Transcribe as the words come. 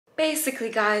Basically,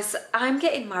 guys, I'm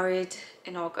getting married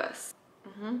in August.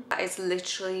 That is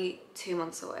literally 2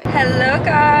 months away. Hello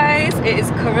guys, it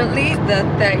is currently the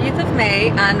 30th of May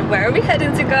and where are we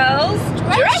heading to, girls?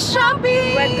 Dress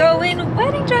shopping! We're going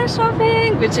wedding dress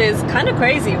shopping, which is kind of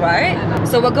crazy, right?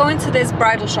 So we're going to this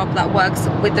bridal shop that works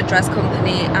with the dress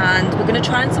company and we're going to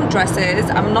try on some dresses.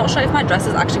 I'm not sure if my dress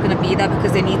is actually going to be there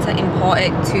because they need to import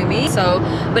it to me. So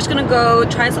we're just going to go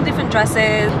try some different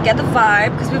dresses, get the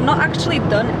vibe, because we've not actually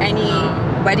done any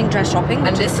wedding dress shopping,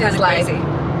 which is kind of crazy.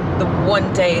 The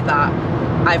one day that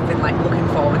I've been like looking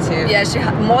forward to. Yeah, she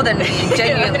had more than me,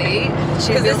 genuinely.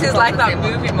 Because this is like that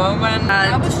movie moment. And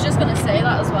I was just gonna say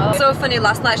that as well. So funny,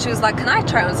 last night she was like, can I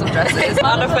try on some dresses?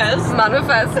 Manifest.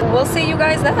 Manifest. We'll see you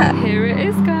guys there. Here it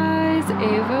is, guys.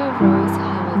 Ava Rose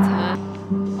Hamilton.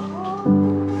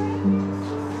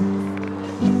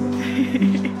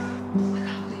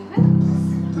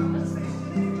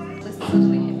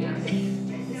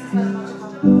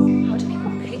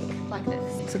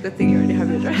 It's a good thing you already have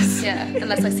your dress. Yeah,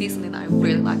 unless I see something that I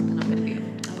really like, then I'm gonna be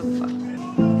fucked. I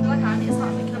feel like I need to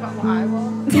start thinking about what I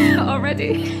want.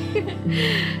 Already.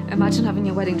 Imagine having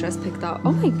your wedding dress picked out.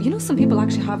 Oh my, you know some people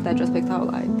actually have their dress picked out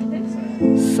like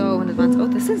so in advance. Oh,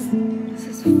 this is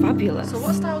fabulous. So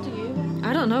what style do you want?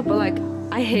 I don't know, but like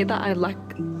I hate that I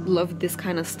love this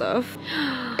kind of stuff.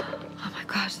 Oh my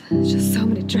gosh, there's just so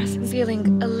many dresses.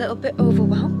 Feeling a little bit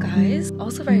overwhelmed, guys.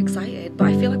 Also very excited, but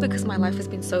I feel like because my life has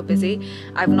been so busy,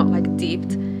 I've not like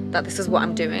deeped that this is what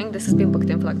I'm doing. This has been booked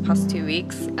in for like the past 2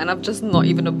 weeks and I've just not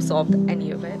even absorbed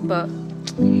any of it, but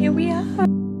here we are.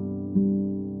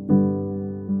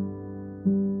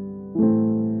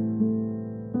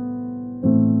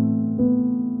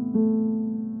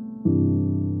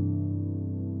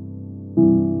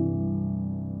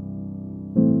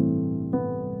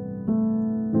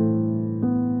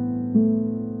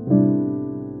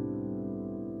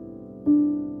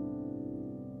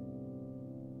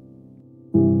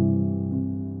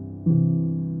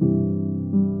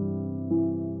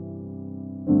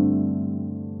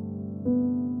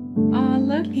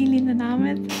 Feeling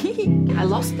enamored. I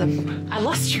lost them. I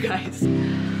lost you guys. Wow.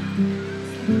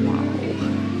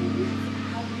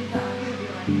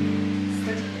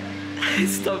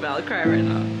 Stop, I'll cry right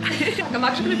now. I'm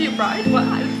actually gonna be a bride, but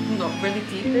I'm not really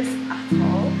deep this at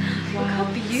all. Look how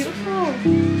beautiful.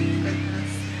 Cute.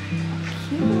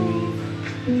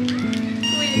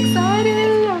 Are we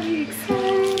excited? Are we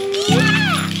excited?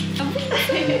 Yeah! Are we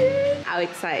excited? How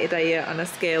excited are you on a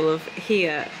scale of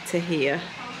here to here?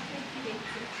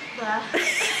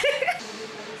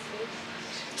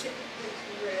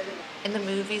 In the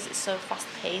movies it's so fast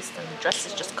paced and the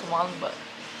dresses just come on, but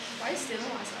Why are you stealing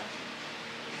what I said?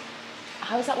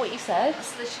 how is that what you said?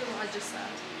 That's literally what I just said.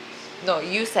 No,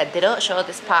 you said they don't show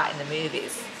this part in the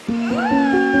movies. She's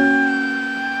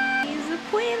a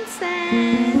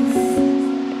princess.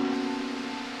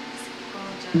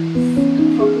 Gorgeous.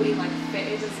 And properly like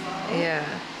fitted as well. Yeah,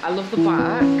 I love the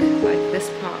back, like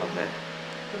this part of it.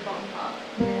 The bottom part.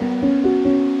 Yeah.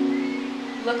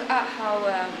 Look at how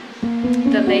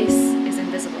the lace is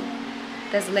invisible.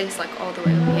 There's lace like all the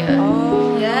way up here.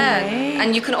 Oh, yeah. right.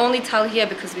 And you can only tell here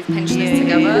because we've pinched this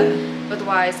together.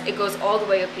 Otherwise, it goes all the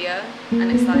way up here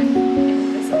and it's like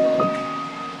invisible.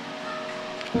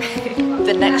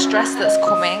 The next dress that's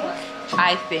coming,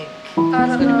 I think,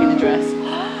 is going to be the dress.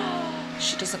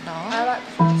 She doesn't know. I like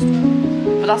the first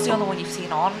one. But that's the only one you've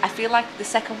seen on. I feel like the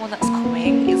second one that's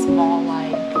coming is more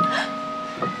like...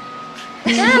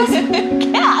 Yes!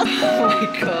 Yes! Oh my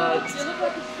god. You look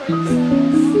like a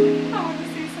princess. I want to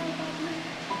see so badly.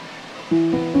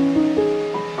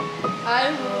 I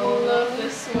love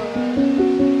this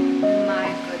one. My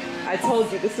goodness. I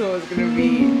told you this one was gonna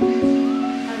be. I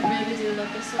really do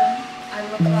love this one. I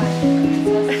look like a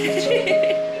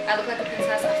princess. I look like a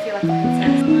princess. I feel like a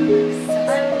princess. I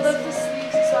love the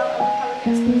sleeves as well. I love how it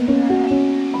gets me there.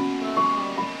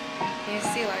 Can you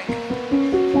see like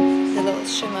the little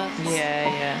shimmer? Yeah,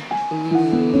 yeah.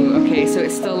 Ooh, okay, so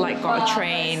it's still like got a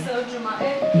train. So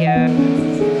dramatic. Yeah.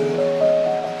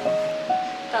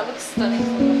 That looks stunning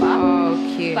from the back. Oh,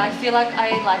 cute. But I feel like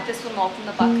I like this one more from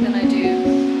the back than I do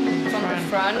from the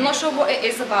front. I'm not sure what it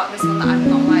is about this one that I'm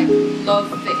not like love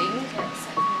fitting.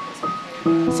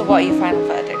 So what are your final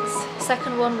verdicts?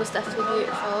 Second one was definitely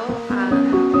beautiful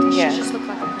and Yeah. she just looked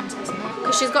like a princess in it.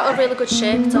 Because she's got a really good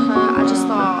shape to her. I just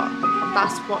thought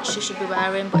that's what she should be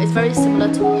wearing, but it's very similar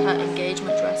to her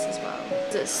engagement dress as well.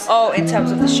 It's Oh, in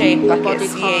terms of the shape, like body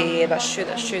it's, color. yeah, that's true,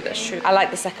 that's true, that's true. I like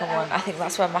the second one. I think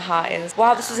that's where my heart is.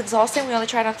 Wow, this was exhausting. We only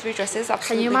tried on 3 dresses.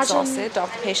 Absolutely imagine- exhausted. Don't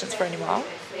have the patience for any more.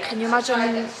 Can you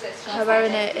imagine her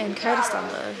wearing it in Kurdistan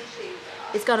though?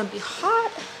 It's gonna be hot.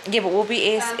 Yeah, but we'll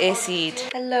be AC'd.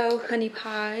 Hello, honey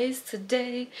pies.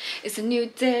 Today is a new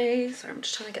day. Sorry, I'm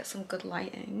just trying to get some good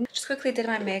lighting. Just quickly did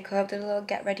my makeup, did a little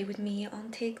get ready with me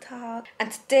on TikTok.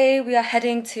 And today we are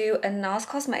heading to a NARS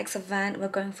Cosmetics event. We're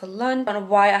going for lunch. I don't know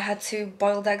why I had 2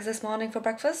 boiled eggs this morning for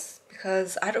breakfast,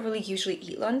 because I don't really usually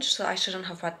eat lunch, so I shouldn't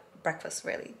have had breakfast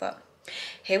really, but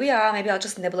here we are. Maybe I'll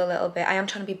just nibble a little bit. I am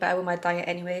trying to be better with my diet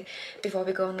anyway before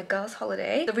we go on the girls'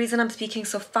 holiday. The reason I'm speaking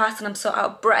so fast and I'm so out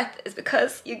of breath is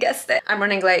because, you guessed it, I'm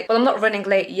running late. Well, I'm not running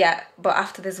late yet, but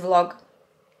after this vlog,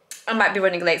 I might be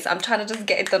running late, so I'm trying to just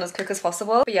get it done as quick as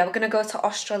possible. But yeah, we're gonna go to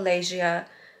Australasia.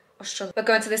 We're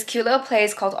going to this cute little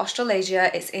place called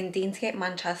Australasia. It's in Deansgate,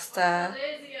 Manchester.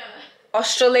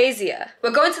 Australasia.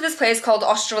 We're going to this place called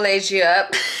Australasia.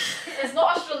 It's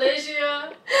not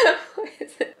Australasia. What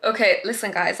is it? Okay,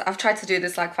 listen guys, I've tried to do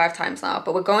this like 5 times now,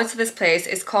 but we're going to this place.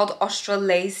 It's called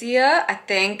Australasia, I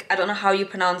think. I don't know how you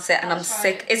pronounce it, and I'm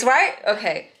sick. It's right?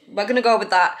 Okay. We're gonna go with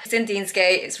that. It's in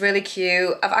Deansgate. It's really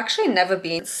cute. I've actually never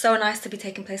been. It's so nice to be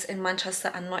taking place in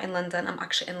Manchester and not in London. I'm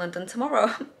actually in London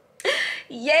tomorrow.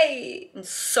 Yay! I'm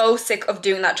so sick of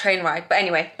doing that train ride. But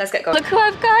anyway, let's get going. Look who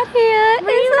I've got here. It's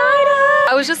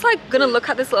Ryder. I was just like gonna look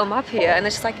at this little map here, and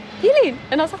it's just like, Healing.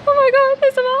 And I was like, oh my god,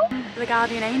 Isabel. The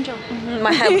guardian angel.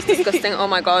 My hair was disgusting. Oh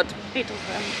my god. It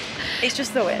doesn't. It's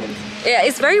just the wind. Yeah,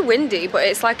 it's very windy, but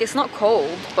it's like, it's not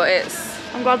cold, but it's...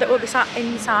 I'm glad that we'll be sat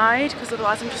inside, because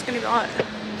otherwise I'm just going to be like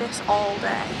this all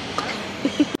day.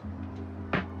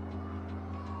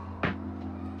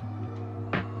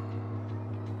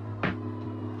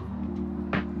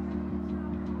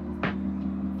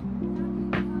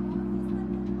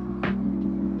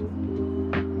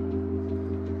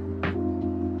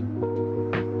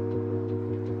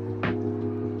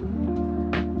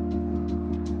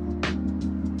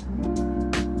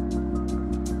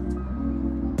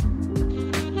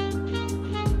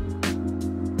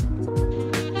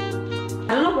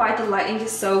 I don't know why the lighting is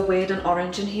so weird and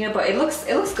orange in here, but it looks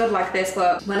good like this,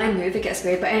 but when I move it gets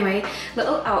weird. But anyway,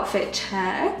 little outfit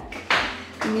check.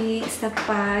 Me, step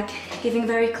back, giving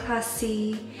very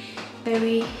classy,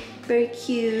 very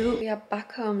cute. We are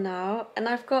back home now, and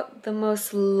I've got the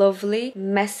most lovely,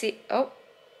 messy, oh,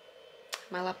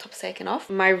 my laptop's taken off.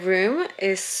 My room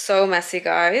is so messy,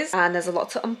 guys, and there's a lot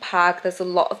to unpack. There's a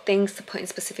lot of things to put in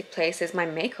specific places. My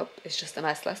makeup is just a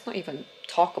mess. Let's not even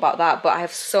talk about that, but I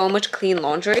have so much clean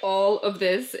laundry. All of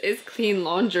this is clean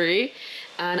laundry,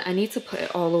 and I need to put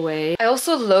it all away. I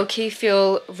also low-key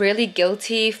feel really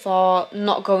guilty for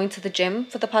not going to the gym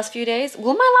for the past few days.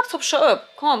 Will my laptop shut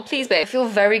up? Come on, please, babe. I feel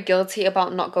very guilty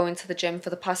about not going to the gym for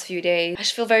the past few days. I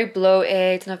just feel very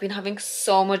bloated, and I've been having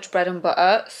so much bread and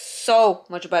butter. So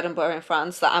much bread and butter in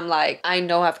France that I'm like, I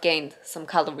know I've gained some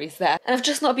calories there. And I've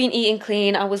just not been eating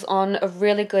clean. I was on a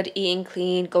really good eating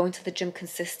clean, going to the gym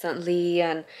consistently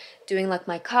and doing like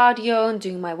my cardio and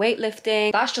doing my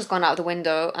weightlifting. That's just gone out the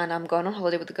window, and I'm going on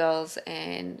holiday with the girls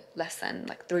in less than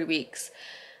like 3 weeks.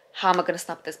 How am I gonna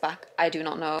snap this back? I do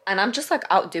not know. And I'm just like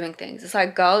out doing things. It's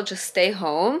like, girl, just stay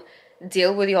home,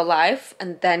 deal with your life,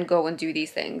 and then go and do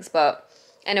these things. But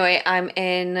anyway, I'm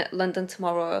in London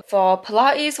tomorrow for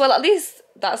Pilates. Well, at least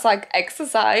that's like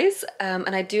exercise,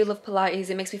 and I do love Pilates.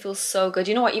 It makes me feel so good.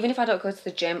 You know what, even if I don't go to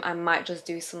the gym, I might just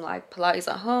do some like Pilates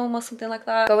at home or something like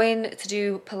that. Going to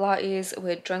do Pilates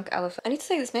with Drunk Elephant. I need to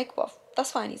take this makeup off.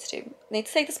 That's what I need to do. I need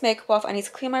to take this makeup off. I need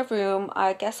to clean my room.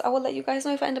 I guess I will let you guys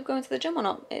know if I end up going to the gym or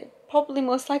not. It probably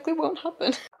most likely won't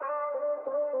happen.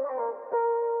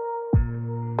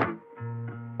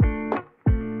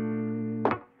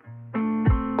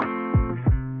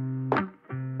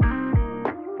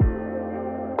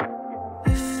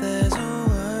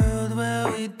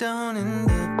 Don't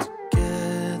end up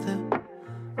together,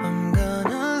 I'm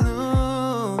gonna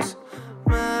lose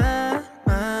my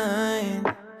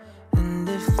mind. And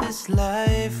if this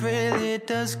life really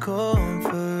does go on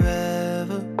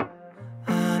forever,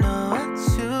 I know I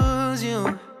choose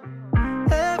you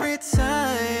every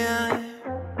time.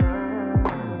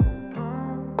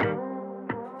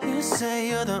 You say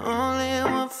you're the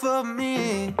only one for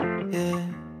me, yeah.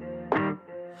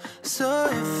 So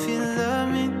if you love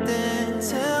me, then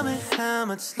tell me how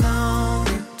much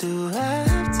longer do I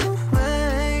have to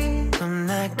wait? I'm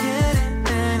not getting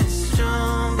any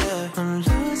stronger, I'm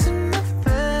losing my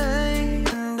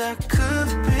faith. And I could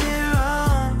be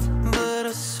wrong, but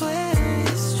I swear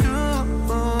it's true.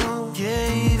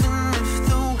 Yeah, even if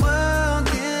the world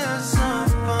gives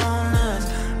up on us,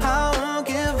 I won't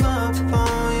give up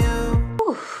on you.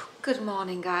 Ooh, Good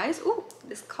morning, guys. Ooh,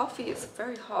 this coffee is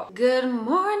very hot. Good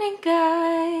morning,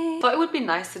 guys. Thought it would be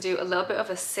nice to do a little bit of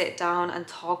a sit down and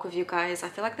talk with you guys. I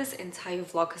feel like this entire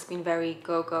vlog has been very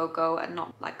go, go, go and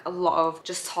not like a lot of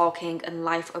just talking and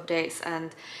life updates,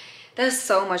 and there's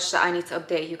so much that I need to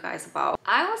update you guys about.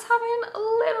 I was having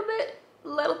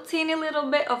a teeny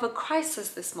little bit of a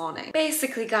crisis this morning.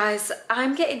 Basically, guys,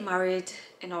 I'm getting married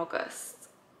in August.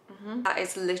 That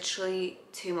is literally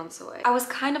 2 months away. I was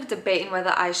kind of debating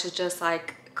whether I should just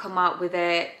like come out with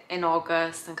it in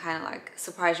August and kind of like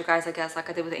surprise you guys, I guess, like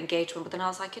I did with the engagement. But then I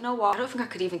was like, you know what, I don't think I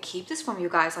could even keep this from you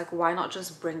guys. Like, why not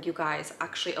just bring you guys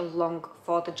actually along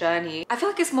for the journey? I feel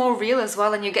like it's more real as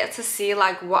well, and you get to see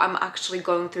like what I'm actually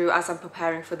going through as I'm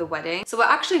preparing for the wedding. So we're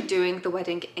actually doing the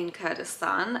wedding in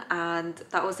Kurdistan, and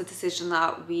that was a decision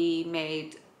that we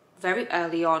made very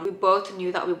early on. We both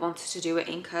knew that we wanted to do it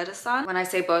in Kurdistan. When I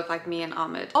say both, like me and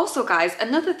Ahmed. Also, guys,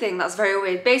 another thing that's very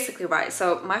weird, basically, right,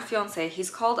 so my fiance, he's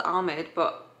called Ahmed,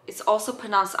 but it's also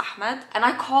pronounced Ahmed, and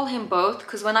I call him both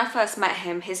because when I first met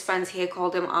him, his friends here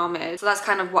called him Ahmed, so that's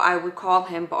kind of what I would call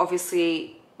him. But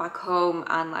obviously back home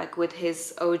and like with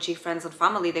his OG friends and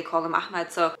family, they call him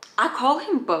Ahmed, so I call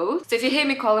him both. So if you hear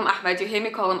me call him Ahmed, you hear me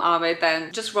call him Ahmed,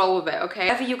 then just roll with it, okay?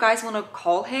 Whatever you guys want to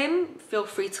call him, feel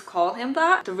free to call him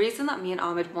that. The reason that me and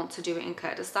Ahmed want to do it in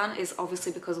Kurdistan is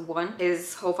obviously because, one,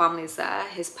 his whole family is there,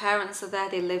 his parents are there,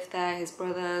 they live there, his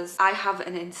brothers. I have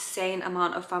an insane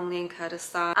amount of family in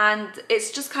Kurdistan, and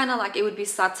it's just kind of like, it would be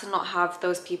sad to not have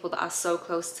those people that are so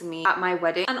close to me at my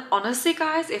wedding. And honestly,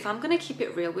 guys, if I'm gonna keep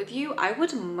it real with you, I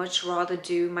would much rather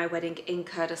do my wedding in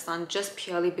Kurdistan, just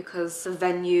purely because the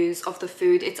venues, of the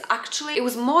food. It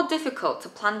was more difficult to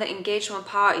plan the engagement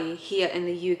party here in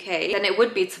the UK than it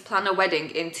would be to plan a wedding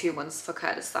in 2 months for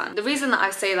Kurdistan. The reason that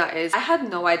I say that is I had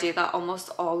no idea that almost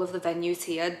all of the venues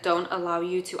here don't allow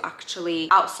you to actually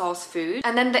outsource food,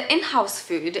 and then the in-house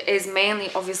food is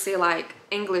mainly obviously like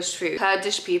English food.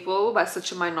 Kurdish people, we're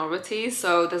such a minority,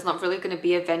 so there's not really going to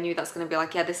be a venue that's going to be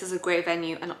like, yeah, this is a great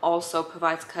venue and also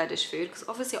provides Kurdish food, because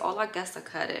obviously all our guests are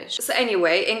Kurdish. So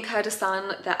anyway, in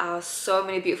Kurdistan there are so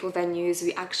many beautiful venues.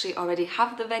 We actually already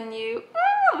have the venue.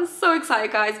 I'm so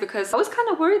excited, guys, because I was kind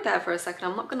of worried there for a second.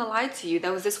 I'm not gonna lie to you.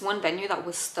 There was this one venue that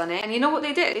was stunning, and you know what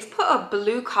they did? They've put a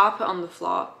blue carpet on the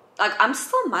floor. Like, I'm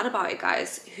still mad about it,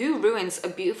 guys. Who ruins a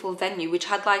beautiful venue which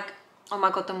had like, oh my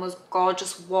god, the most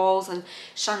gorgeous walls and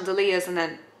chandeliers, and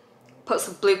then puts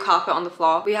a blue carpet on the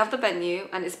floor? We have the venue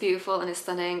and it's beautiful and it's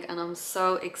stunning, and I'm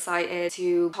so excited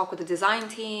to talk with the design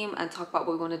team and talk about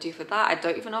what we want to do for that. I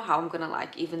don't even know how I'm gonna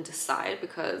like even decide,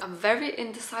 because I'm very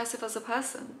indecisive as a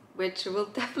person, which we'll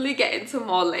definitely get into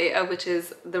more later, which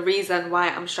is the reason why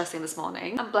I'm stressing this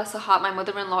morning. And bless her heart, my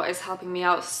mother-in-law is helping me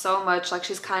out so much. Like,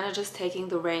 she's kind of just taking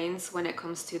the reins when it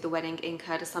comes to the wedding in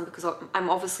Kurdistan, because I'm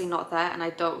obviously not there and I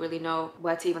don't really know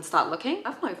where to even start looking.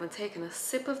 I've not even taken a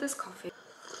sip of this coffee.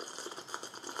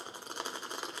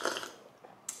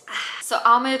 So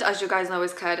Ahmed, as you guys know,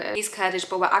 is Kurdish. He's Kurdish,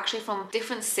 but we're actually from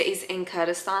different cities in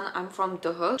Kurdistan. I'm from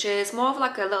Duhok, which is more of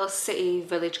like a little city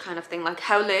village kind of thing. Like,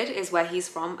 Hewlid is where he's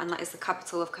from, and that is the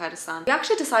capital of Kurdistan. We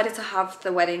actually decided to have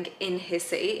the wedding in his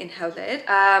city, in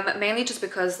Hewlid, mainly just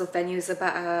because the venues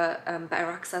are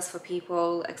better access for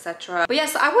people, etc. But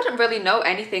yes, I wouldn't really know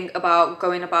anything about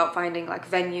going about finding like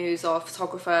venues or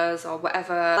photographers or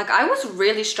whatever. Like, I was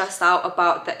really stressed out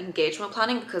about the engagement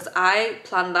planning, because I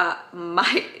planned that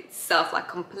myself, like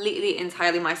completely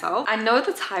entirely myself. I know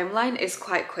the timeline is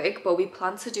quite quick, but we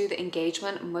plan to do the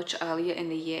engagement much earlier in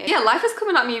the year. Yeah, life is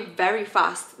coming at me very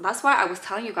fast. That's why I was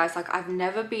telling you guys, like, I've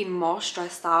never been more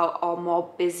stressed out or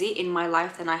more busy in my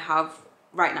life than I have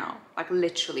right now. Like,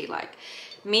 literally, like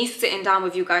me sitting down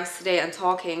with you guys today and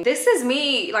talking, this is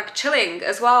me like chilling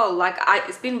as well. Like,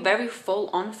 it's been very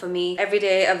full on for me.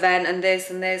 Everyday event and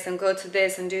this and go to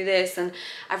this and do this, and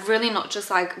I've really not just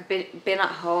like been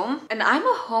at home. And I'm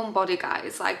a homebody,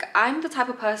 guys. Like, I'm the type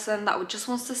of person that would just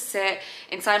wants to sit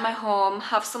inside my home,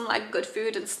 have some like good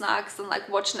food and snacks, and like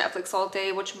watch Netflix all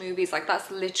day, watch movies. Like,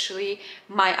 that's literally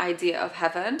my idea of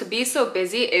heaven. To be so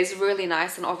busy is really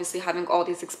nice, and obviously having all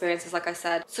these experiences, like I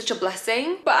said, such a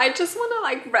blessing. But I just want to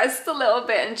like rest a little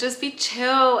bit and just be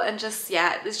chill, and just,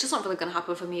 yeah, it's just not really gonna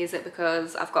happen for me, is it?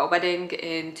 Because I've got a wedding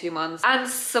in 2 months and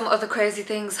some other crazy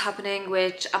things happening,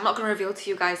 which I'm not gonna reveal to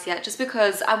you guys yet, just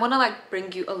because I want to like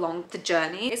bring you along the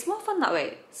journey. It's more fun that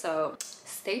way, so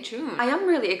stay tuned. I am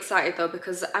really excited though,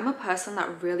 because I'm a person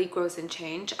that really grows in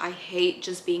change. I hate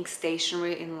just being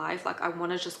stationary in life. Like, I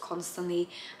want to just constantly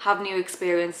have new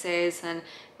experiences and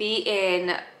be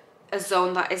in a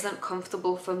zone that isn't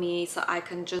comfortable for me, so I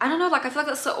can just, I don't know, like I feel like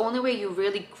that's the only way you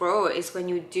really grow, is when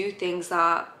you do things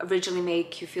that originally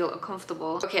make you feel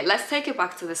uncomfortable. Okay, let's take it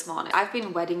back to this morning. I've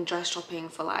been wedding dress shopping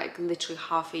for like literally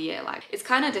half a year. Like, it's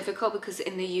kind of difficult because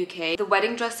in the UK the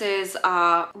wedding dresses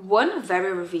are, one,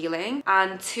 very revealing,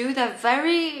 and two, they're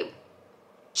very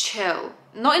chill.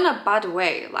 Not in a bad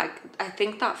way. Like, I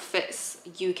think that fits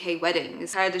UK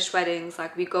weddings. Kurdish weddings,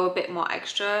 like we go a bit more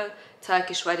extra.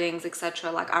 Turkish weddings,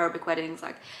 etc., like Arabic weddings,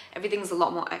 like everything's a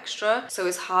lot more extra, so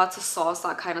it's hard to source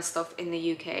that kind of stuff in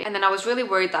the UK. And then I was really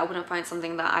worried that I wouldn't find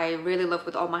something that I really love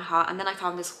with all my heart, and then I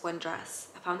found this one dress.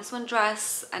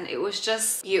 And it was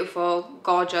just beautiful,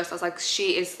 gorgeous. I was like,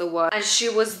 she is the one. And she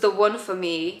was the one for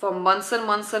me for months and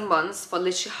months and months, for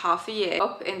literally half a year,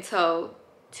 up until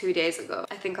 2 days ago.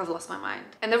 I think I've lost my mind.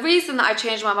 And the reason that I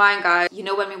changed my mind, guys, you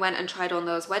know, when we went and tried on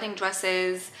those wedding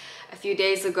dresses a few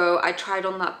days ago, I tried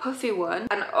on that puffy one,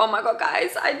 and oh my god,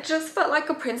 guys, I just felt like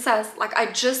a princess. Like, I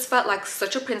just felt like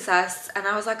such a princess, and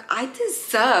I was like, I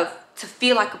deserve to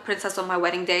feel like a princess on my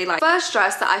wedding day. Like, first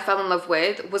dress that I fell in love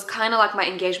with was kind of like my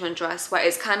engagement dress, where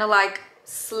it's kind of like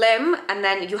slim, and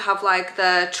then you have like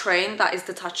the train that is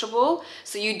detachable,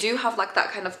 so you do have like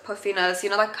that kind of puffiness, you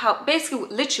know, like how basically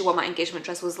literally what my engagement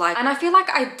dress was like. And I feel like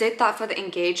I did that for the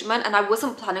engagement, and I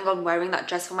wasn't planning on wearing that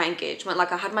dress for my engagement.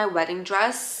 Like, I had my wedding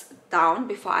dress down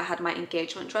before I had my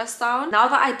engagement dress down. Now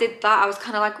that I did that, I was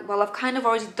kind of like, well, I've kind of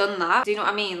already done that. Do you know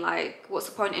what I mean? Like, what's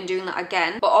the point in doing that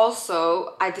again? But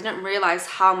also, I didn't realize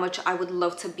how much I would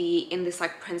love to be in this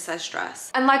like princess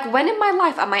dress. And like, when in my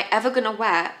life am I ever gonna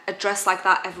wear a dress like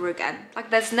that ever again? Like,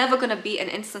 there's never gonna be an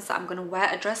instance that I'm gonna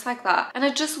wear a dress like that, and I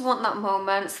just want that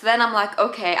moment. So then I'm like,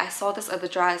 okay, I saw this other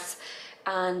dress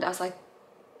and I was like,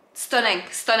 stunning,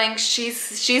 stunning,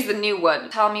 she's the new one.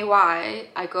 Tell me why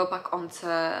I go back onto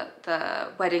the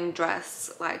wedding dress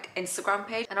like Instagram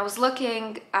page, and I was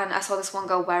looking and I saw this one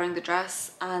girl wearing the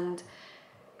dress, and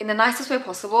in the nicest way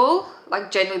possible, like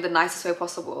genuinely the nicest way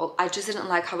possible, I just didn't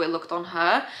like how it looked on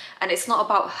her. And it's not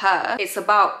about her, it's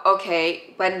about,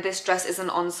 okay, when this dress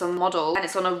isn't on some model and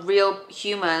it's on a real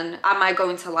human, am I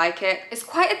going to like it? It's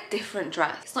quite a different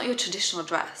dress, it's not your traditional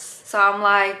dress. So I'm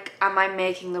like, am I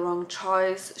making the wrong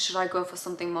choice? Should I go for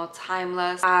something more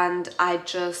timeless? And I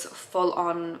just full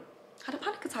on had a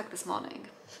panic attack this morning.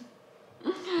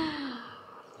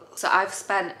 So I've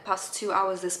spent past 2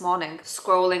 hours this morning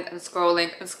scrolling and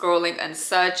scrolling and scrolling and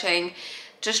searching,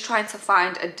 just trying to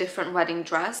find a different wedding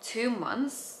dress. 2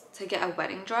 months to get a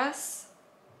wedding dress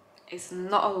is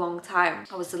not a long time.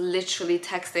 I was literally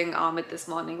texting Ahmed this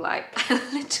morning, like, I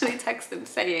literally texted him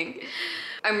saying,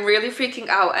 I'm really freaking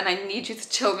out and I need you to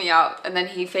chill me out. And then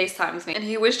he FaceTimes me, and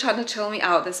he was trying to chill me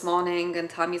out this morning and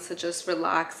tell me to just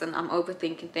relax, and I'm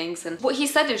overthinking things. And what he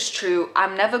said is true.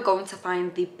 I'm never going to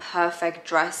find the perfect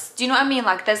dress. Do you know what I mean?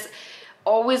 Like, there's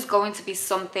always going to be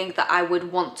something that I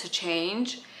would want to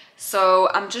change. So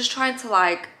I'm just trying to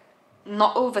like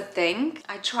not overthink.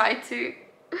 I try to,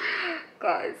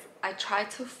 guys, I tried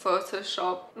to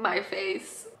Photoshop my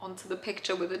face onto the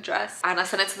picture with a dress, and I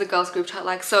sent it to the girls group chat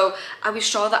like, so are we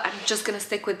sure that I'm just gonna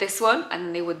stick with this one?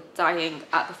 And they were dying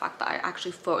at the fact that I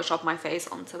actually Photoshopped my face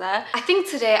onto there. I think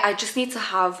today I just need to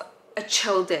have a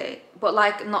chill day, but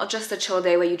like not just a chill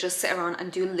day where you just sit around and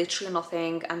do literally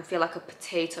nothing and feel like a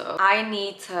potato. I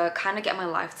need to kind of get my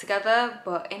life together,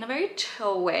 but in a very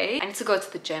chill way. I need to go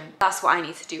to the gym. That's what I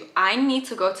need to do. I need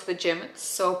to go to the gym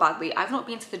so badly. I've not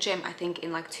been to the gym, I think,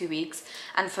 in like 2 weeks,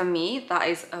 and for me that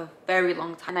is a very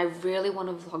long time, and I really want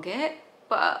to vlog it,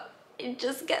 but it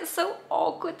just gets so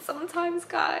awkward sometimes,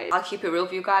 guys. I'll keep it real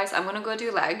with you guys. I'm gonna go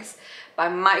do legs, but I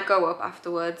might go up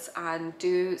afterwards and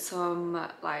do some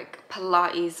like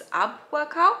Pilates ab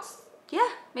workouts. Yeah,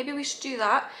 maybe we should do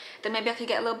that. Then maybe I could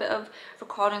get a little bit of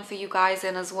recording for you guys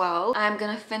in as well. I'm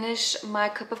gonna finish my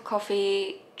cup of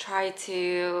coffee, try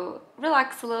to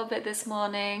relax a little bit this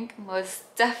morning.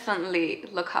 Most definitely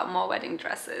look at more wedding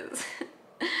dresses.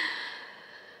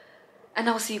 And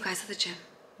I'll see you guys at the gym.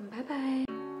 Bye bye.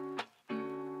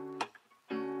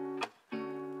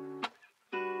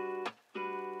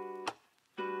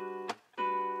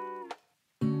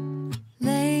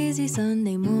 Lazy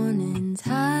Sunday mornings,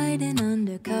 hiding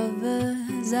under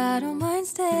covers. I don't mind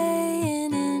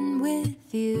staying in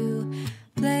with you.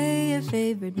 Play your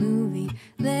favorite movie,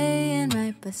 laying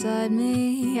right beside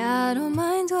me. I don't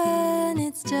mind when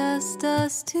it's just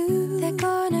us two. That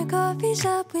corner coffee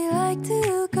shop we like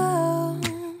to go.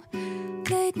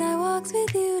 Late night walks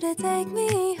with you to take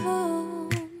me home.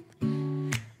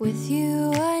 With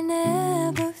you I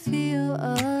never feel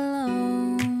alone.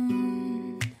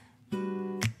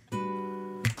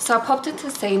 So I popped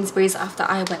into Sainsbury's after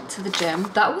I went to the gym.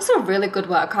 That was a really good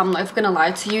workout, I'm not even gonna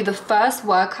lie to you. The first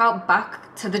workout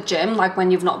back to the gym, like when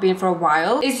you've not been for a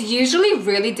while, is usually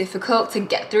really difficult to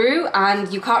get through,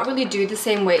 and you can't really do the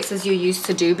same weights as you used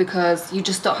to do because you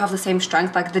just don't have the same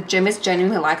strength. Like the gym is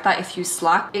genuinely like that. If you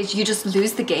slack, you just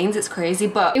lose the gains. It's crazy,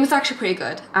 but it was actually pretty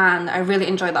good and I really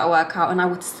enjoyed that workout, and I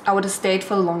would have stayed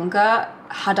for longer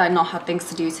had I not had things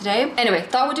to do today. Anyway,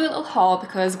 thought we'd do a little haul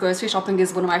because grocery shopping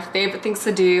is one of my favorite things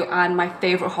to do and my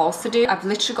favorite hauls to do. I've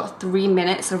literally got 3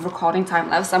 minutes of recording time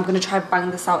left, so I'm gonna try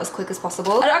bang this out as quick as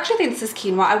possible. I don't actually think this is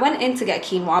quinoa. I went in to get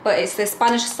quinoa, but it's this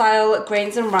Spanish style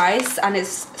grains and rice, and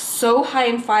it's so high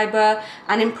in fiber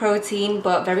and in protein,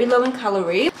 but very low in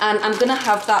calorie. And I'm gonna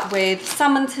have that with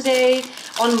salmon today.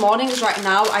 On mornings right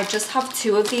now, I just have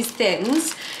 2 of these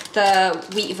thins, the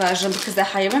wheat version, because they're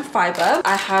higher in fiber.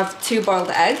 I have 2 boiled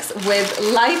eggs with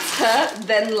lighter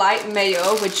than light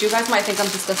mayo, which you guys might think I'm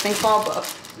disgusting for, but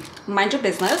mind your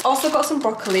business. Also got some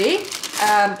broccoli.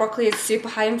 Broccoli is super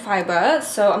high in fiber,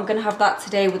 so I'm gonna have that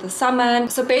today with the salmon.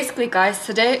 So basically guys,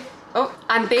 today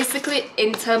I'm basically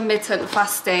intermittent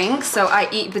fasting, so I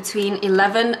eat between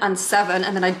 11 and 7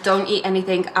 and then I don't eat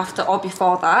anything after or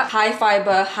before that. High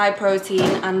fiber, high protein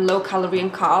and low calorie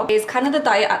and carb. It's kind of the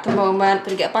diet at the moment.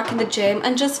 Gonna get back in the gym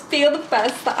and just feel the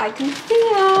best that I can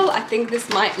feel. I think this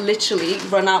might literally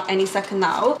run out any second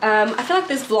now. I feel like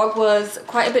this vlog was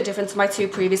quite a bit different to my 2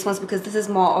 previous ones because this is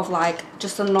more of like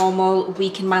just a normal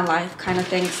week in my life kind of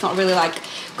thing. It's not really like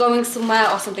going somewhere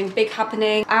or something big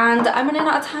happening, and I'm running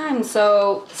out of time.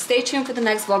 So stay tuned for the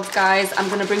next vlogs, guys. I'm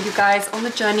gonna bring you guys on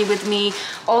the journey with me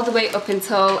all the way up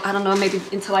until, I don't know, maybe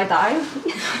until I die.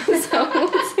 So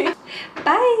we'll see.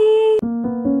 Bye.